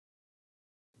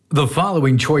The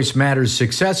following Choice Matters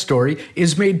success story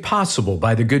is made possible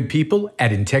by the good people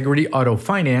at Integrity Auto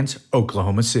Finance,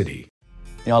 Oklahoma City.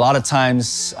 You know, a lot of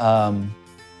times I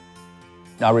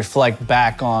reflect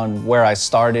back on where I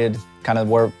started, kind of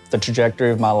where the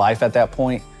trajectory of my life at that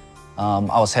point. I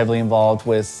was heavily involved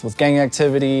with gang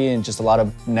activity and just a lot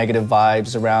of negative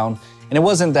vibes around. And it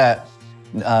wasn't that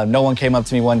no one came up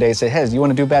to me one day and said, hey, do you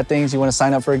want to do bad things? You want to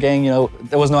sign up for a gang? You know,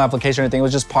 there was no application or anything. It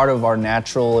was just part of our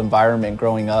natural environment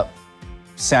growing up.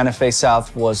 Santa Fe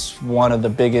South was one of the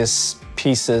biggest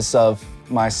pieces of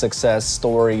my success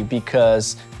story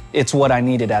because it's what I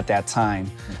needed at that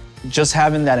time. Just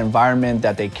having that environment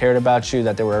that they cared about you,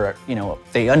 that they were, you know,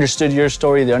 they understood your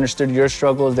story, they understood your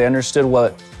struggles, they understood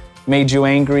what made you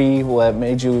angry, what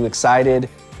made you excited,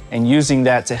 and using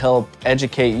that to help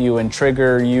educate you and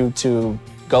trigger you to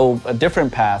go a different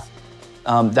path.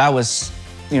 That was,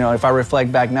 you know, if I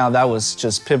reflect back now, that was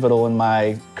just pivotal in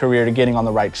my career to getting on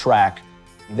the right track.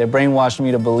 They brainwashed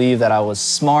me to believe that I was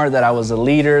smart, that I was a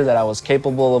leader, that I was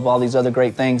capable of all these other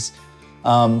great things.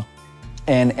 And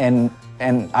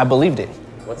I believed it.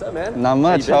 What's up, man? Not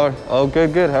much. Oh,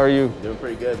 good. How are you? Doing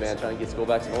pretty good, man. Trying to get school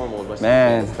back to normal.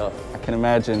 Man, I can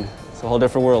imagine. It's a whole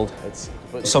different world.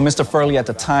 So Mr. Furley at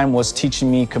the time was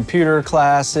teaching me computer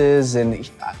classes, and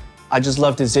I just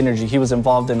loved his energy. He was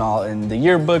involved in the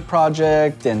yearbook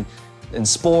project and in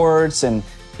sports, and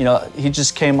you know, he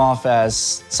just came off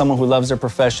as someone who loves their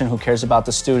profession, who cares about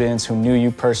the students, who knew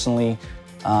you personally.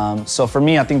 So for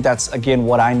me, I think that's, again,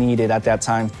 what I needed at that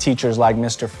time. Teachers like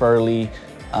Mr. Furley,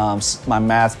 my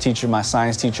math teacher, my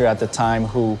science teacher at the time,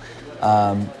 who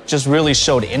just really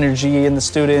showed energy in the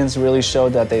students, really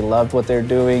showed that they loved what they're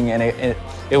doing, and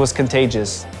it was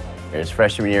contagious. His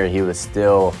freshman year, he was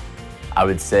still, I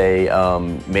would say,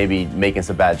 maybe making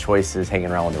some bad choices,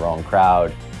 hanging around with the wrong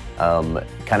crowd,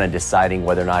 kind of deciding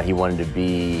whether or not he wanted to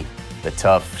be the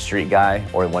tough street guy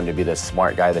or wanted to be the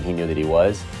smart guy that he knew that he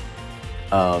was.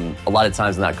 A lot of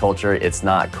times in that culture, it's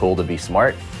not cool to be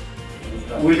smart.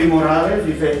 Willy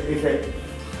is a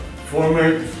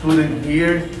former student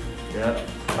here.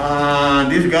 Yeah.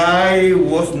 This guy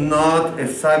was not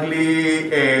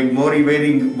exactly a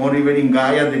motivating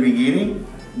guy at the beginning.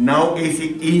 Now he's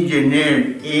an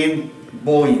engineer in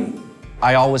Boeing.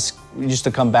 I always used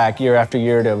to come back year after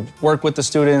year to work with the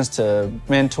students, to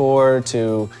mentor,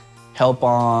 to help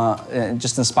on, and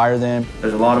just inspire them.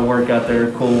 There's a lot of work out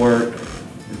there, cool work.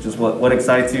 It's just what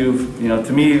excites you. You know,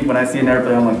 to me, when I see an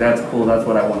airplane, I'm like, that's cool, that's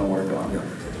what I want to work on. Yeah.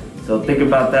 So think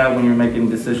about that when you're making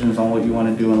decisions on what you want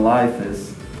to do in life,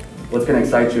 is what's going to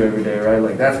excite you every day, right?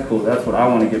 Like, that's cool, that's what I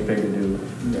want to get paid to do,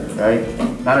 right?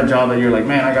 Not a job that you're like,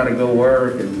 man, I got to go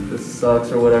work and this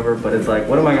sucks or whatever, but it's like,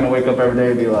 what am I going to wake up every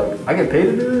day and be like, I get paid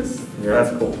to do this? Yeah.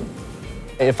 That's cool.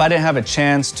 If I didn't have a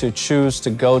chance to choose to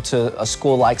go to a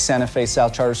school like Santa Fe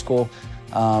South Charter School,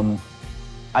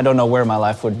 I don't know where my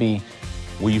life would be.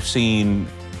 We've seen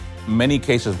many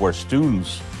cases where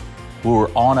students who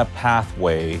are on a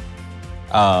pathway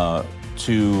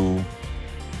to,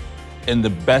 in the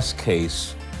best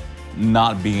case,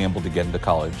 not being able to get into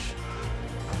college,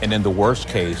 and in the worst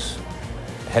case,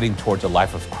 heading towards a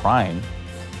life of crime,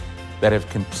 that have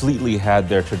completely had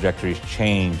their trajectories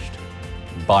changed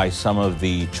by some of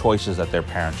the choices that their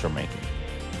parents are making.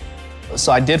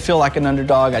 So I did feel like an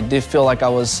underdog. I did feel like I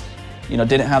was, you know,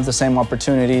 didn't have the same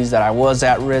opportunities, that I was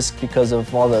at risk because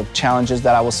of all the challenges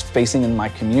that I was facing in my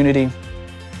community.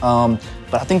 But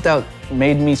I think that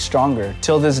made me stronger.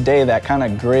 Till this day, that kind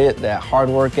of grit, that hard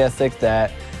work ethic,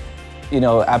 that, you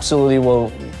know, absolutely will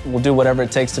do whatever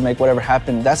it takes to make whatever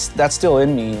happen, that's still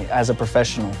in me as a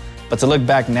professional. But to look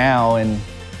back now and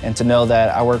to know that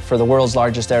I work for the world's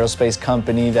largest aerospace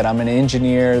company, that I'm an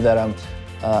engineer, that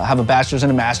I have a bachelor's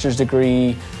and a master's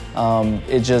degree,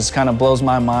 it just kind of blows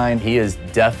my mind. He is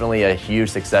definitely a huge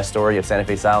success story of Santa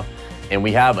Fe South, and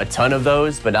we have a ton of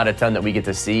those, but not a ton that we get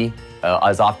to see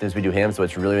as often as we do him, so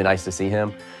it's really nice to see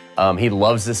him. He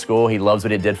loves this school, he loves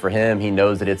what it did for him, he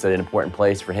knows that it's an important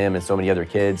place for him and so many other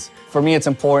kids. For me, it's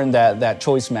important that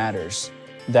choice matters,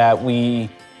 that we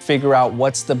figure out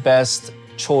what's the best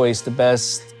choice, the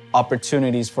best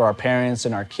opportunities for our parents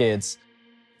and our kids.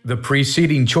 The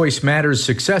preceding Choice Matters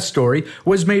success story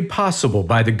was made possible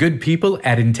by the good people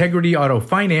at Integrity Auto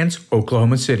Finance,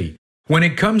 Oklahoma City. When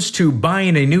it comes to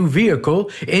buying a new vehicle,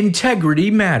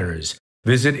 integrity matters.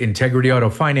 Visit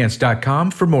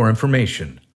integrityautofinancecom for more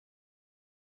information.